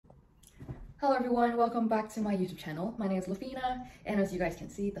Hello everyone, welcome back to my YouTube channel. My name is Lafina, and as you guys can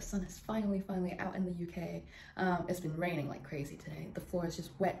see, the sun is finally out in the UK. It's been raining like crazy today. The floor is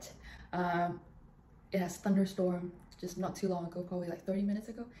just wet. It has thunderstorm just not too long ago, probably like 30 minutes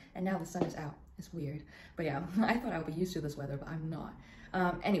ago, and now the sun is out. It's weird, but yeah, I thought I would be used to this weather, but I'm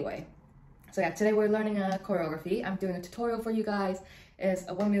not. Anyway, so yeah, today we're learning a choreography. I'm doing a tutorial for you guys. It's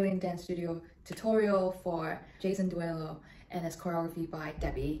a 1 Million Dance Studio tutorial for Jason Derulo, and it's choreography by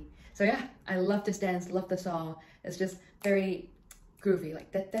Debby. So yeah, I love this dance, love the song. It's just very groovy,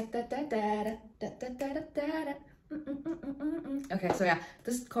 like da da da da da da da da da da. Okay, so yeah,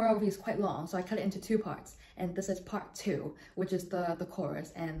 this choreography is quite long, so I cut it into two parts, and this is part 2, which is the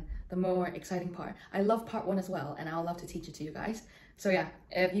chorus and the more exciting part. I love part 1 as well, and I'll love to teach it to you guys. So yeah,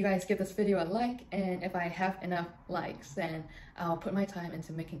 if you guys give this video a like, and if I have enough likes, then I'll put my time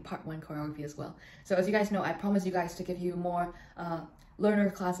into making part 1 choreography as well. So as you guys know, I promise you guys to give you more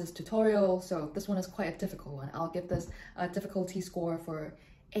learner classes tutorial, so this one is quite a difficult one. I'll give this a difficulty score for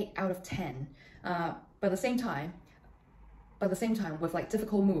 8 out of 10. But at the same time, with like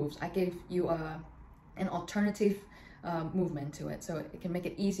difficult moves, I gave you an alternative movement to it, so it can make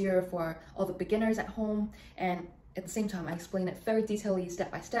it easier for all the beginners at home. And at the same time, I explain it very detailedly,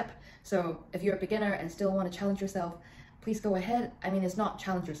 step by step. So if you're a beginner and still want to challenge yourself, please go ahead. I mean, it's not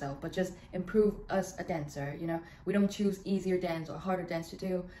challenge yourself, but just improve as a dancer, you know? We don't choose easier dance or harder dance to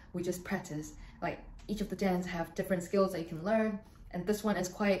do, we just practice. Like, each of the dance have different skills that you can learn, and this one is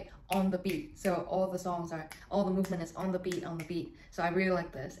quite on the beat. So all the movement is on the beat. So I really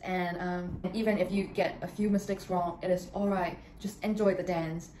like this. And even if you get a few mistakes wrong, it is all right. Just enjoy the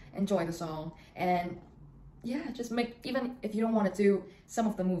dance, enjoy the song, and yeah, just even if you don't want to do some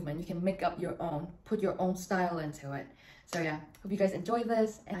of the movement, you can make up your own, put your own style into it. So yeah, hope you guys enjoy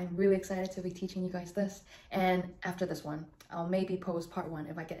this, and I'm really excited to be teaching you guys this. And after this one, I'll maybe post part 1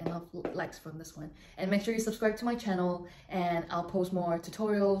 if I get enough likes from this one. And make sure you subscribe to my channel, and I'll post more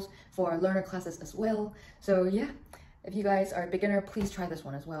tutorials for learner classes as well. So yeah, if you guys are a beginner, please try this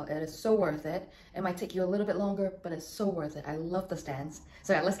one as well. It is so worth it. It might take you a little bit longer, but it's so worth it. I love this dance.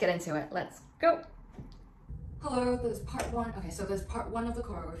 So yeah, let's get into it. Let's go. Hello, this is part 1. Okay, so this is part 1 of the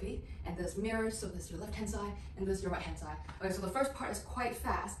choreography, and this mirrors, so this is your left hand side, and this is your right hand side. Okay, so the first part is quite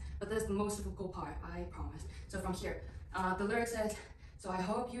fast, but this is the most difficult part, I promise. So from here, the lyric says, so I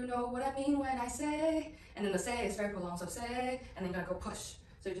hope you know what I mean when I say, and then the say is very prolonged, so say, and then you're gonna go push.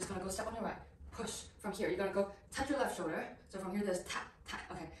 So you're just gonna go step on your right, push. From here, you're gonna go touch your left shoulder. So from here, there's tap, tap.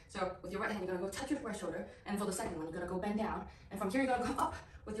 Okay, so with your right hand, you're gonna go touch your right shoulder, and for the second one, you're gonna go bend down, and from here, you're gonna come up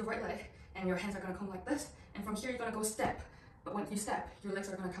with your right leg, and your hands are gonna come like this, and from here you're gonna go step. But when you step, your legs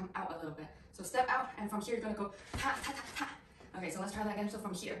are gonna come out a little bit. So step out, and from here you're gonna go ta ta ta ta. Okay, so let's try that again. So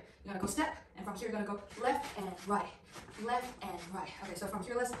from here, you're gonna go step, and from here you're gonna go left and right, left and right. Okay, so from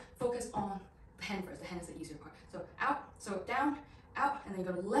here let's focus on the hand first. The hand is the easier part. So out, so down, out, and then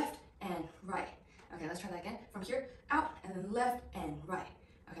you go left and right. Okay, let's try that again. From here, out, and then left and right.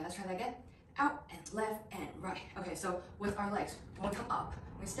 Okay, let's try that again. Out and left and right. Okay, so with our legs, when we come up,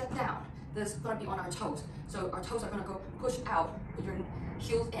 when we step down, this is gonna be on our toes. So our toes are gonna go push out with your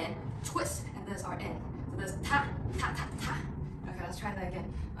heels in, twist, and this are in. So this ta, ta, ta, ta. Okay, let's try that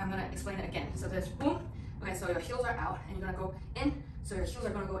again. I'm gonna explain it again. So there's boom. Okay, so your heels are out, and you're gonna go in. So your heels are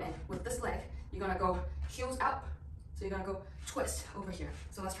gonna go in. With this leg, you're gonna go heels out. So you're gonna go twist over here.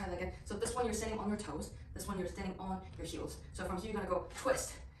 So let's try that again. So this one you're standing on your toes. This one you're standing on your heels. So from here, you're gonna go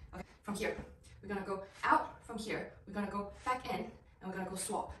twist. Okay, from here, we're gonna go out. From here, we're gonna go back in, and we're gonna go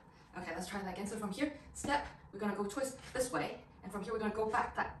swap. Okay, let's try that again. So from here, step, we're gonna go twist this way, and from here we're gonna go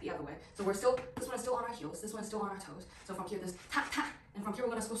back the other way. So this one is still on our heels, this one is still on our toes. So from here there's tap tap, and from here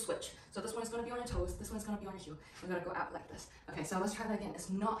we're gonna go switch. So this one is gonna be on your toes, this one is gonna be on your heel. We're gonna go out like this. Okay, so let's try that again. It's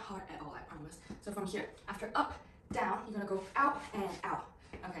not hard at all, I promise. So from here, after up, down, you're gonna go out and out.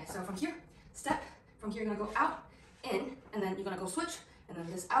 Okay, so from here, step, from here you're gonna go out, in, and then you're gonna go switch, and then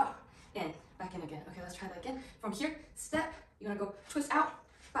this out, in, back in again. Okay, let's try that again. From here, step, you're gonna go twist out,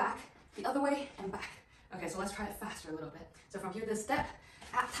 back, the other way, and back. Okay, so let's try it faster a little bit. So from here, this step,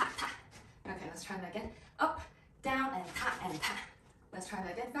 ah, ta, ta. Okay, let's try that again. Up, down, and ta, and ta. Let's try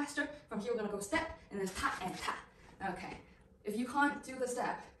that again faster. From here, we're gonna go step, and then ta, and ta. Okay, if you can't do the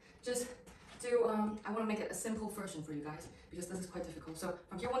step, just do, I wanna make it a simple version for you guys, because this is quite difficult. So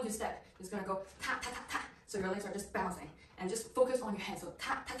from here, when you step, you're just gonna go ta, ta, ta, ta. So your legs are just bouncing, and just focus on your hands. So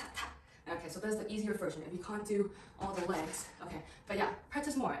ta, ta, ta, ta. Okay, so that's the easier version if you can't do all the legs. Okay, but yeah,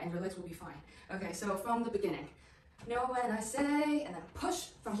 practice more and your legs will be fine. Okay, so from the beginning, know when I say, and then push.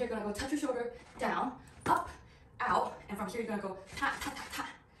 From here, you're gonna go touch your shoulder, down, up, out, and from here, you're gonna go ta, ta, ta, ta.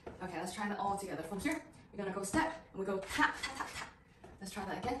 Okay, let's try that all together. From here, you're gonna go step, and we go ta, ta, ta, ta. let's try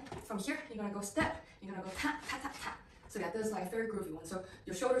that again. From here, you're gonna go step, you're gonna go tap, tap, tap, tap. So yeah, this is like a very groovy one. So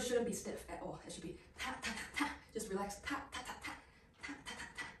your shoulders shouldn't be stiff at all. It should be tap, tap, tap, tap. Just relax, tap, tap, tap, tap, tap, tap, tap,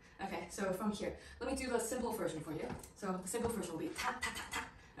 tap. Okay, so from here, let me do the simple version for you. So the simple version will be tap, tap, tap,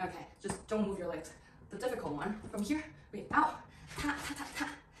 tap. Okay, just don't move your legs. The difficult one, from here, we out, tap, tap, tap, tap.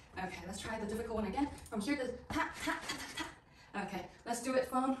 Okay, let's try the difficult one again. From here, this tap, tap, tap, tap, tap. Okay, let's do it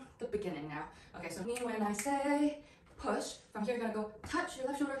from the beginning now. Okay, so me when I say push, from here you're gonna go touch your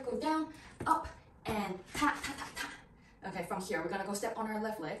left shoulder, go down, up, and tap, tap, tap, tap. Okay, from here, we're gonna go step on our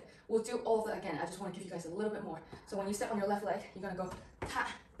left leg. We'll do all of that again. I just wanna give you guys a little bit more. So when you step on your left leg, you're gonna go tap,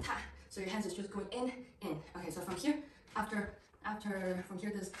 tap. So your hands is just going in. Okay, so from here, from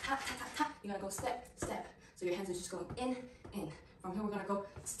here, this tap, tap, tap, tap, you're gonna go step, step. So your hands is just going in. From here, we're gonna go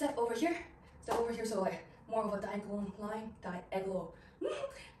step over here, so like more of a diagonal line, diagonal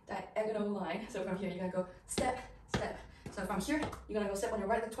line. So from here, you're gonna go step, step. So from here, you're gonna go step on your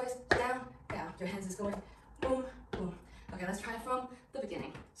right leg twice, down, down. Your hands is going boom, boom. Okay, let's try it from the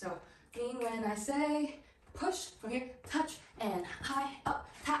beginning. So mean when I say push, from here, touch, and high, up,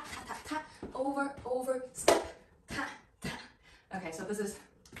 tap, tap, tap, tap, over, step, tap, tap. Okay, so this is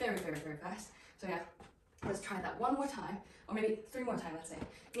very, very, very fast. So yeah, let's try that one more time, or maybe 3 more times, let's say.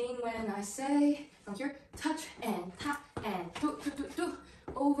 Mean when I say, from here, touch, and tap, and do,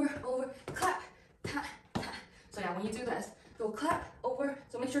 over, clap, tap, tap. So yeah, when you do this, go clap, over,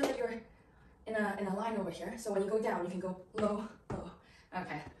 so make sure that you're in a line over here. So when you go down, you can go low, low.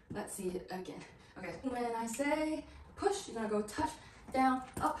 Okay, let's see it again. Okay, when I say push, you're gonna go touch, down,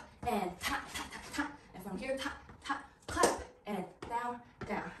 up, and tap, tap, tap, tap. And from here, tap, tap, clap, and down,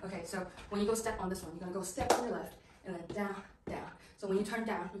 down. Okay, so when you go step on this one, you're gonna go step on your left, and then down, down. So when you turn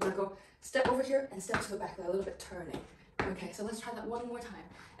down, you're gonna go step over here and step to the back, like a little bit turning. Okay, so let's try that one more time,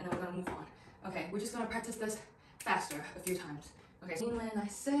 and then we're gonna move on. Okay, we're just gonna practice this faster a few times. Okay, so when I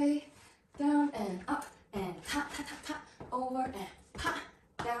say down and up, and tap, tap, tap, tap, over, and pop,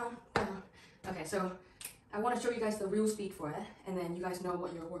 down, down. Okay, so I want to show you guys the real speed for it, and then you guys know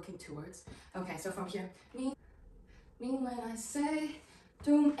what you're working towards. Okay, so from here, me when I say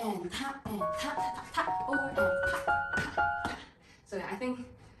doom and tap, tap, tap, tap, over, and tap, tap, tap. So yeah, I think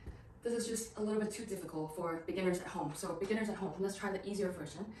this is just a little bit too difficult for beginners at home. So beginners at home, let's try the easier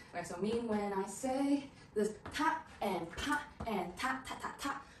version. Okay, so me when I say this tap and tap, tap, tap,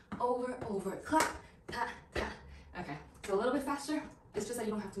 tap, over, clap, tap, tap. Okay, so a little bit faster. It's just that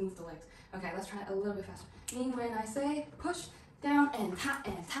you don't have to move the legs. Okay, let's try it a little bit faster. Me when I say push, down, and tap,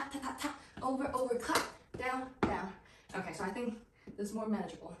 tap, tap, tap, over, clap, down, down. Okay, so I think this is more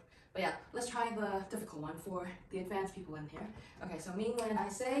manageable. But yeah, let's try the difficult one for the advanced people in here. Okay, so me when I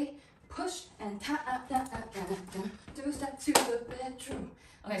say push and tap, tap, tap, tap, tap, do step to the bedroom.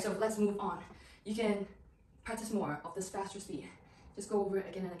 Okay, so let's move on. You can practice more of this faster speed. Just go over it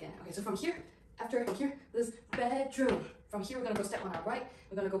again and again. Okay, so from here, from here, this bedroom. From here, we're gonna go step on our right.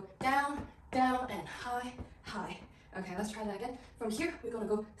 We're gonna go down, down, and high, high. Okay, let's try that again. From here, we're gonna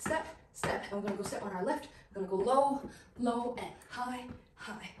go step, step, and we're gonna go step on our left. We're gonna go low, low, and high,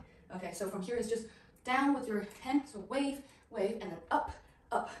 high. Okay, so from here, it's just down with your hand, so wave, wave, and then up,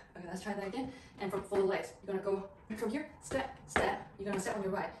 up. Okay, let's try that again. And for the legs, you're gonna go from here, step, step. You're gonna step on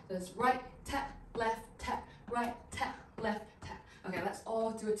your right. So it's right, tap, left, tap, right, tap, left, tap. Okay, let's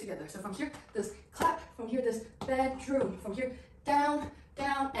all do it together. So from here, this clap. From here, this bedroom. From here, down,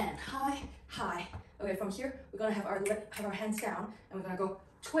 down, and high, high. Okay, from here, we're gonna have our hands down, and we're gonna go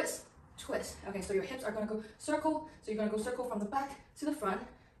twist, twist. Okay, so your hips are gonna go circle. So you're gonna go circle from the back to the front,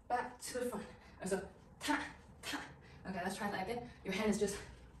 back to the front. And so tap, tap. Okay, let's try that again. Your hand is just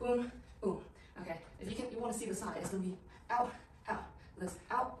boom, boom. Okay, if you want to see the side, it's gonna be out, out. This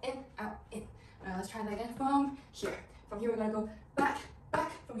out, in, out, in. Let's try that again from here. From here, we're gonna go back,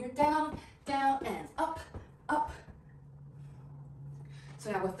 back. From here, down, down, and up, up. So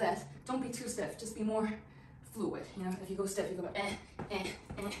yeah, with this, don't be too stiff. Just be more fluid. You know, if you go stiff, you go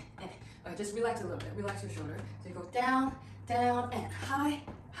Okay, just relax a little bit. Relax your shoulder. So you go down, down, and high,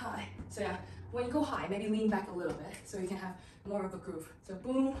 high. So yeah, when you go high, maybe lean back a little bit so you can have more of a groove. So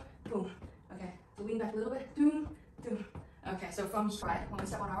boom, boom. Okay, so lean back a little bit. Doom, doom. Okay, so from right, when we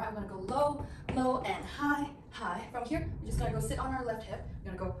step on our right, we're gonna go low, low, and high, high. From here, we're just gonna go sit on our left hip.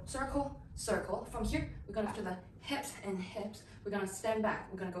 We're gonna go circle, circle. From here, we're gonna, after the hips and hips, we're gonna stand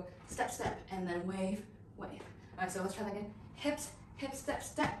back. We're gonna go step, step, and then wave, wave. All right, so let's try that again. Hips, hip, step,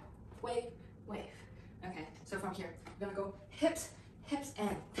 step, wave, wave. Okay, so from here, we're gonna go hips, hips,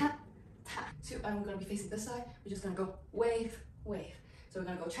 and tap, tap. So I'm gonna be facing this side. We're just gonna go wave, wave. So we're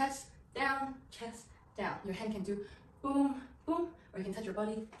gonna go chest, down, down. Your hand can do boom, boom, or you can touch your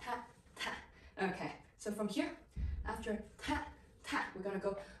body, tap, tap. Okay, so from here, after tap, ta. We're gonna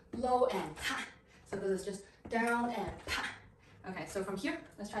go low and ta. So this is just down and pa. Okay, so from here,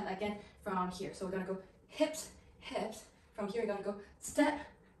 let's try that again from here. So we're gonna go hips, hips. From here, you're gonna go step,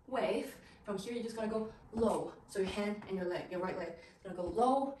 wave. From here, you're just gonna go low. So your hand and your leg, your right leg, is gonna go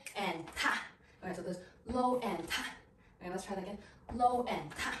low and ta. Okay, so there's low and ta. Okay, let's try that again. Low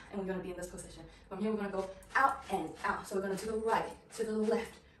and ta. And we're gonna be in this position. From here, we're gonna go out and out. So we're gonna to the right, to the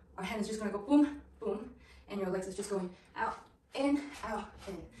left. Our hand is just gonna go boom, boom. And your legs is just going out, in, out,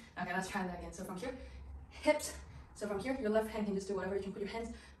 in. Okay, let's try that again. So from here, hips. So from here, your left hand can just do whatever. You can put your hands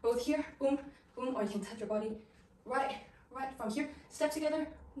both here, boom, boom, or you can touch your body right, right. From here, step together,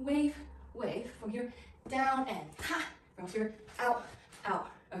 wave, wave. From here, down and ta. From here, out, out.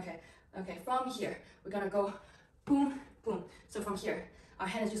 Okay, okay. From here, we're gonna go boom, boom. So from here, our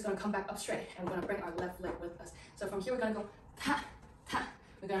hand is just gonna come back up straight, and we're gonna bring our left leg with us. So from here, we're gonna go ta, ta.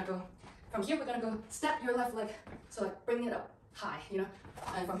 We're gonna go. From here, we're gonna go step your left leg. So like bring it up high, you know.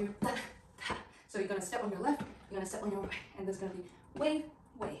 And from here, ta, ta. So you're gonna step on your left. You're gonna step on your right, and there's gonna be wave,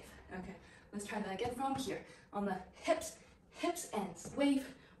 wave. Okay, let's try that again from here. On the hips, hips and wave.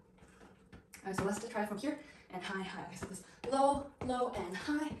 All right, so let's just try it from here and high, high. Okay, so this low, low and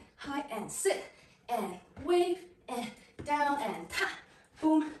high, high and sit and wave and down and ta,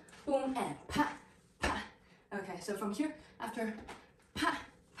 boom, boom and pa, pa. Okay, so from here, after pa,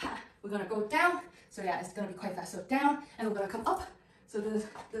 pa, we're gonna go down. So yeah, it's gonna be quite fast. So down, and we're gonna come up. So this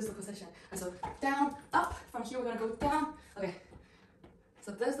is the position. And so down, up. From here, we're gonna go down. Okay.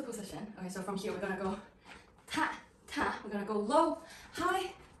 So there's the position. Okay, so from here, we're gonna go ta, ta. We're gonna go low,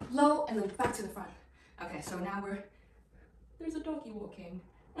 high, low, and then back to the front. Okay, so now there's a doggy walking.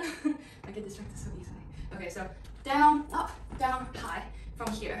 I get distracted so easily. Okay, so down, up, down, high.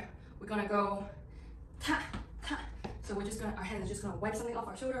 From here, we're gonna go ta, ta. So we're just gonna, our hand is just gonna wipe something off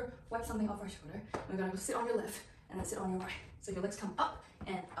our shoulder, wipe something off our shoulder. We're gonna go sit on your left and then sit on your right. So your legs come up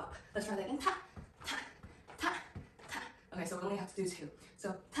and up. Let's try that again. Ta, ta, ta, ta. Okay, so we only have to do two.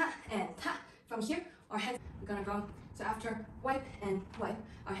 So ta and ta. From here, our hands are gonna go. So after wipe and wipe,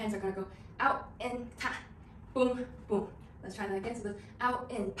 our hands are gonna go out and ta, boom, boom. Let's try that again. So this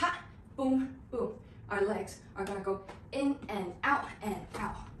out and pa, boom, boom. Our legs are gonna go in and out and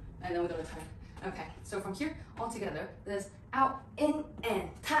out. And then we're gonna turn. Okay, so from here, all together, there's out, in, and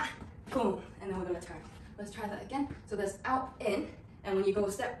ta, boom. And then we're gonna turn. Let's try that again. So there's out, in, and when you go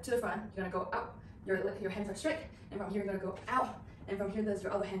a step to the front, you're gonna go out. Your hands are straight, and from here, you're gonna go out. And from here, there's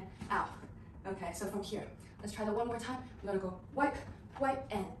your other hand out. Okay, so from here, let's try that one more time. We're gonna go wipe, wipe,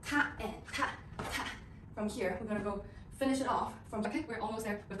 and ta, ta. From here, we're gonna go finish it off. Okay, we're almost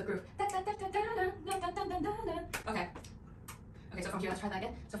there with the groove. Okay. Okay, so from here, let's try that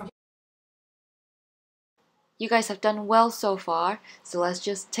again. So from here. You guys have done well so far, so let's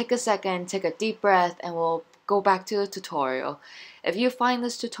just take a second, take a deep breath, and we'll go back to the tutorial. If you find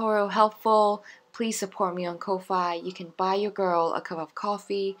this tutorial helpful, please support me on Ko-Fi. You can buy your girl a cup of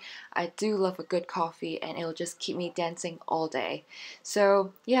coffee. I do love a good coffee, and it'll just keep me dancing all day.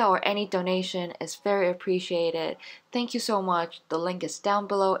 So yeah, or any donation is very appreciated. Thank you so much. The link is down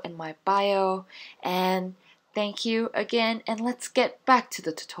below in my bio. And thank you again, and let's get back to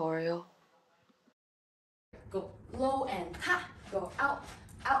the tutorial. Go low and ta, go out,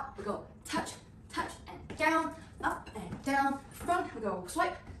 out, we go touch, touch, and down, up and down, front, we go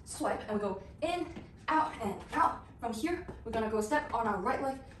swipe, swipe, and we go in, out, and out. From here, we're gonna go step on our right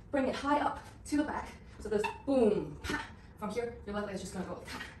leg, bring it high up to the back. So there's boom, pa. From here, your left leg is just gonna go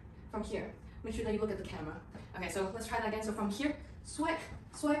ta. From here, make sure that you look at the camera. Okay, so let's try that again. So from here, swipe,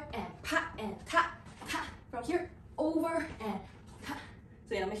 swipe, and pa, and ta, ta. From here, over, and ta.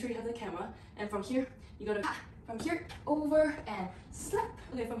 So yeah, make sure you have the camera. And from here, you go to ta. From here, over, and slap.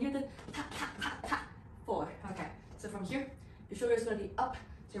 Okay, from here, to ta, ta, ta, ta. 4. Okay, so from here, your shoulder is gonna be up.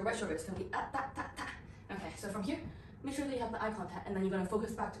 So your right shoulder is gonna be ta, ta, ta. Okay, so from here, make sure that you have the eye contact, and then you're gonna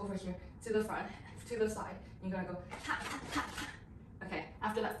focus back over here to the front, to the side. And you're gonna go ta, ta, ta, ta. Okay,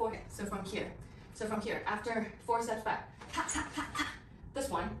 after that 4. So from here, after 4 steps back, ta, ta, ta, ta. This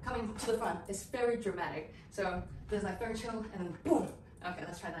one coming to the front is very dramatic. So there's like very chill, and then boom. Okay,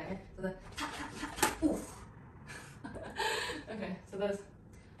 let's try that again. So the ta, ta, ta, ta. Oof. Okay, so there's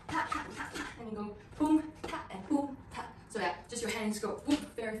ta, ta, ta, ta, and you go boom, ta, and boom, ta. So yeah, just your hands go boom,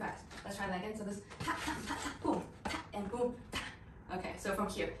 very fast. Let's try that again. So this ta, ta, ta, ta, boom, ta, and boom, ta. Okay, so from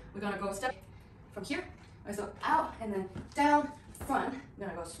here, we're gonna go step from here. Okay, so out and then down, front. We're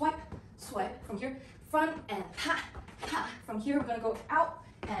gonna go swipe, swipe. From here, front and ta, ta. From here, we're gonna go out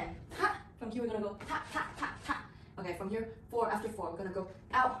and ta. From here, we're gonna go ta, ta, ta, ta. Okay, from here, 4 after 4, we're gonna go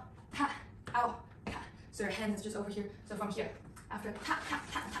out, ta, out, ta. So your hand is just over here. So from here, after ta, ta,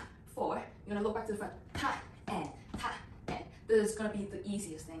 ta, ta, 4, you're gonna look back to the front, ta, and ta, and. this is gonna be the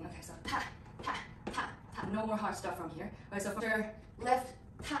easiest thing. Okay, so tap, tap, tap, tap. No more hard stuff from here. Alright, so from your left,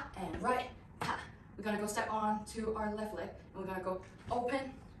 tap, and right, tap. We're gonna go step on to our left leg, and we're gonna go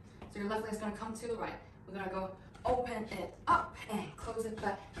open. So your left leg is gonna come to the right. We're gonna go open it up and close it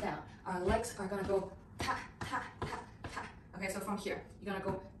back down. Our legs are gonna go tap, tap, tap, tap. Okay, so from here, you're gonna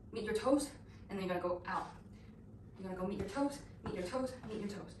go meet your toes, and then you're gonna go out. You're gonna go meet your toes, meet your toes, meet your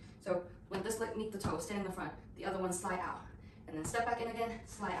toes. So when this leg meet the toe, stand in the front. The other one slide out. And then step back in again,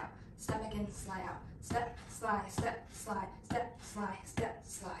 slide out. Step back in, slide out. Step, slide, step, slide, step, slide, step,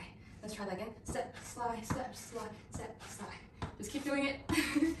 slide. Let's try that again. Step, slide, step, slide, step, slide. Just keep doing it.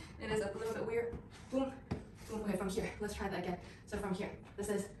 It is a little bit weird. Boom, boom. Okay, from here, let's try that again. So from here, this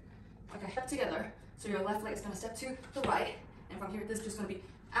is, okay, step together. So your left leg is gonna step to the right. And from here, this is just gonna be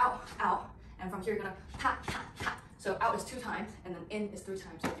out, out. And from here, you're gonna tap, tap, tap. So out is 2 times, and then in is 3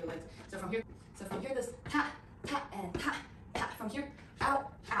 times with your legs. So from here, this tap, tap, and tap, tap. From here,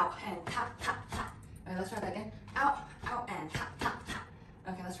 out, out, and tap, tap, tap. All right, let's try that again. Out, out, and tap, tap, tap.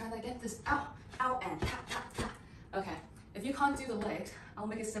 Okay, let's try that again. This out, out, and tap, tap, tap. Okay, if you can't do the legs, I'll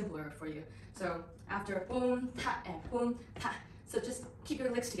make it simpler for you. So after boom, tap, and boom, tap. So just keep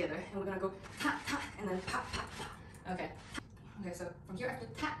your legs together, and we're gonna go tap, tap, and then tap, tap, tap. Okay. Okay, so from here, after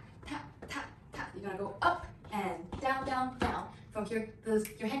tap, tap, tap, tap, you're gonna go up and down, down, down. From here,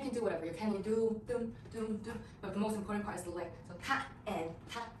 your hand can do whatever. Your hand can do doom, doom, doom. But the most important part is the leg. So tap and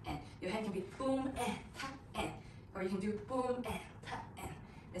tap and. Your hand can be boom and tap and. Or you can do boom and tap and.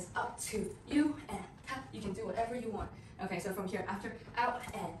 It's up to you and tap. You can do whatever you want. Okay, so from here, after out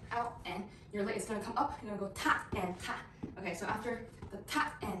and, your leg is gonna come up. You're gonna go tap and tap. Okay, so after the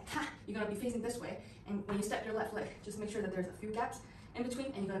tap and tap, you're gonna be facing this way. And when you step your left leg, just make sure that there's a few gaps in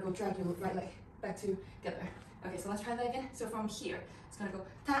between, and you're gonna go drag your right leg back together. Okay, so let's try that again. So from here, it's gonna go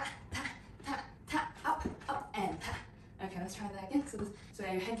tap, tap, tap, tap, up, and tap. Okay, let's try that again. So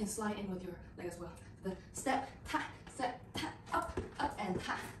yeah, your hand can slide in with your leg as well. The step, tap, up, and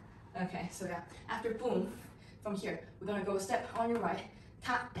tap. Okay, so yeah, after boom, from here, we're gonna go step on your right,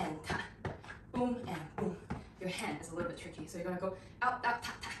 tap and tap, boom and boom. Your hand is a little bit tricky, so you're gonna go out, tap,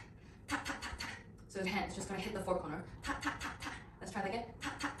 tap, tap, tap, tap, tap. So your hand is just gonna hit the 4 corner, tap, tap, tap, tap. Let's try that again.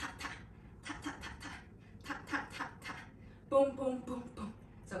 Tap, tap, tap, tap, tap, tap, tap, tap, tap, tap, tap, tap. Boom, boom, boom, boom.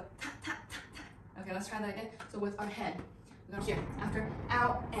 So tap, tap, tap, tap. Okay, let's try that again. So with our head, we're gonna here. After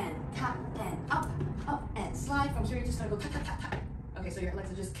out and tap and up and slide. From here, you're just gonna go tap, tap, tap, tap. Okay, so your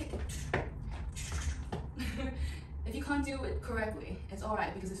legs are just kicking. If you can't do it correctly, it's all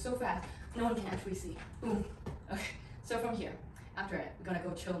right because it's so fast, no one can actually see. Boom. Okay, so from here, after it, we're gonna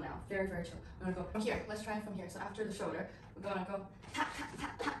go chill now. Very, very chill. We're gonna go from here. Let's try it from here. So after the shoulder, we're gonna go tap, tap,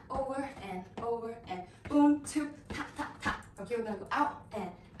 tap, tap, over and boom, 2, tap, tap, tap. From here, we're gonna go out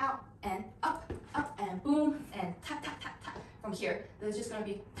and up and boom and tap, tap, tap, tap. From here, there's just gonna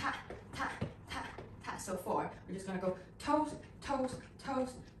be tap, tap, tap, tap. So 4, we're just gonna go toes, toes,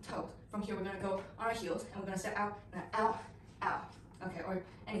 toes, toes. From here, we're gonna go on our heels and we're gonna step out and out, out. Okay, or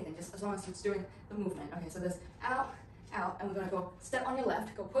anything, just as long as it's doing the movement. Okay, so there's out, and we're gonna go step on your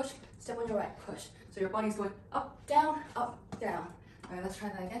left, go push, step on your right, push. So your body's going up, down, up, down. All right, let's try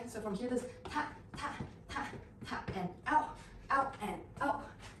that again. So from here, there's tap, tap, tap, tap, and out, and out,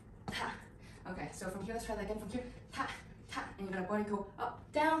 tap. Okay, so from here, let's try that again. From here, tap, tap, and you're gonna body go up,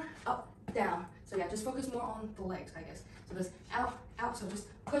 down, down. So yeah, just focus more on the legs, I guess. So there's out, so just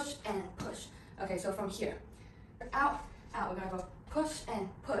push and push. Okay, so from here, out, we're gonna go push and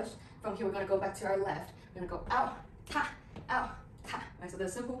push. From here, we're gonna go back to our left. We're gonna go out, tap. Right, so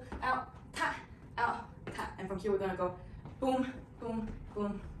there's simple out, tap. And from here, we're gonna go boom, boom,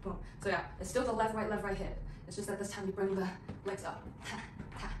 boom, boom. So yeah, it's still the left, right hip. It's just that this time you bring the legs up, tap,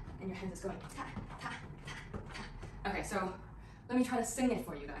 and your hands is going tap. Okay, so let me try to sing it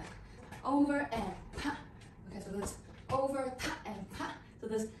for you guys. Over and pa. Okay, so there's over, tap, and pa. So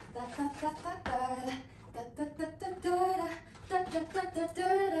there's da da da da da da da da da da da da da da da da.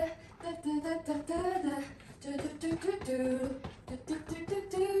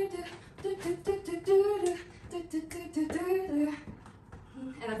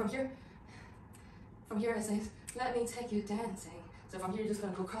 And then from here it says, let me take you dancing. So from here you're just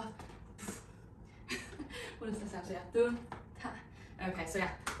gonna go cross. What is this sound? So yeah, boom, ta. Okay, so yeah,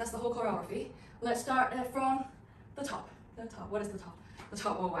 that's the whole choreography. Let's start from the top. The top. What is the top? The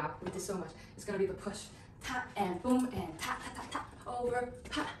top. Oh wow, we did so much. It's gonna be the push, tap, and boom, and tap, over,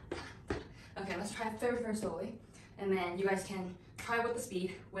 tap. Okay, let's try it very, very slowly, and then you guys can try with the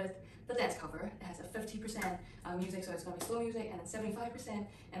speed with the dance cover. It has a 50% music, so it's gonna be slow music, and then 75%, and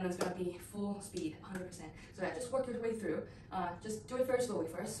then it's gonna be full speed, 100%. So yeah, just work your way through. Just do it very slowly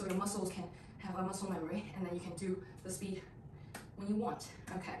first, so your muscles can have a muscle memory, and then you can do the speed when you want.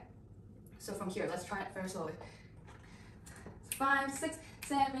 Okay, so from here, let's try it very slowly. 5, 6,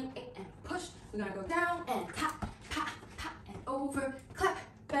 7, 8, and push. We're gonna go down and tap, tap, tap, and over, clap,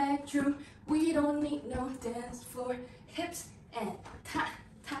 bedroom. We don't need no dance floor. Hips and tap,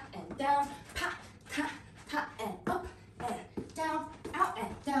 tap, and down, pop, tap, tap, and up, and down, out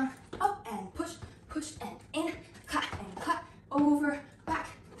and down, up and push, push and in, clap and clap, over, back,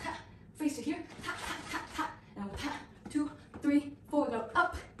 tap, face to here, tap, tap, tap, tap, and we'll tap, 2, 3, 4, go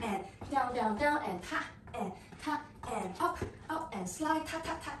up and down, down, down, and tap, and up, up, and slide, tap,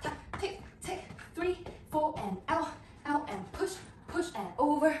 tap, tap, tap, tick, tick, 3, 4, and out, out, and push, push, and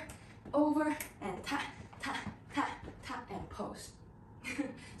over, over, and tap, tap, tap, tap, and pose.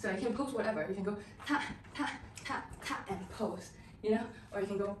 So you can pose whatever. You can go tap, tap, tap, tap, and pose, you know? Or you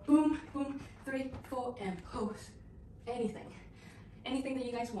can go boom, boom, 3, 4, and pose. Anything that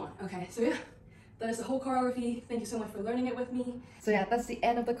you guys want. Okay, so yeah, that is the whole choreography. Thank you so much for learning it with me. So yeah, that's the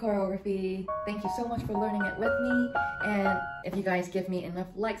end of the choreography. Thank you so much for learning it with me. And if you guys give me enough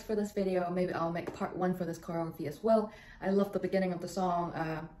likes for this video, maybe I'll make part 1 for this choreography as well. I love the beginning of the song.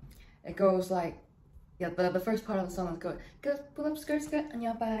 It goes like, yeah, the first part of the song is go pull up skirt on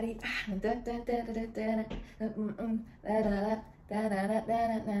your body.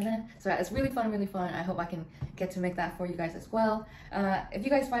 So it's really fun. I hope I can get to make that for you guys as well. If you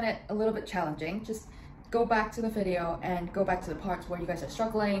guys find it a little bit challenging, just go back to the video and go back to the parts where you guys are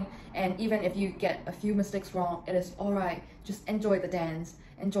struggling. And even if you get a few mistakes wrong, it is alright. Just enjoy the dance,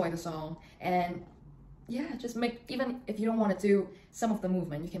 enjoy the song, and yeah, just make, even if you don't want to do some of the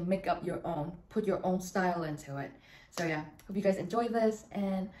movement, you can make up your own, put your own style into it. So yeah, hope you guys enjoy this,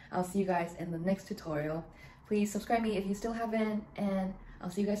 and I'll see you guys in the next tutorial. Please subscribe me if you still haven't, and I'll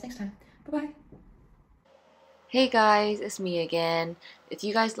see you guys next time. Bye-bye. Hey guys, it's me again. If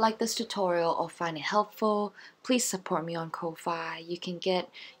you guys like this tutorial or find it helpful, please support me on Ko-Fi. You can get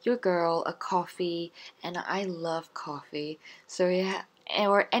your girl a coffee, and I love coffee. So yeah,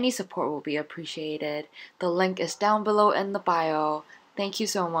 or any support will be appreciated. The link is down below in the bio. Thank you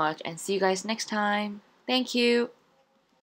so much, and see you guys next time. Thank you.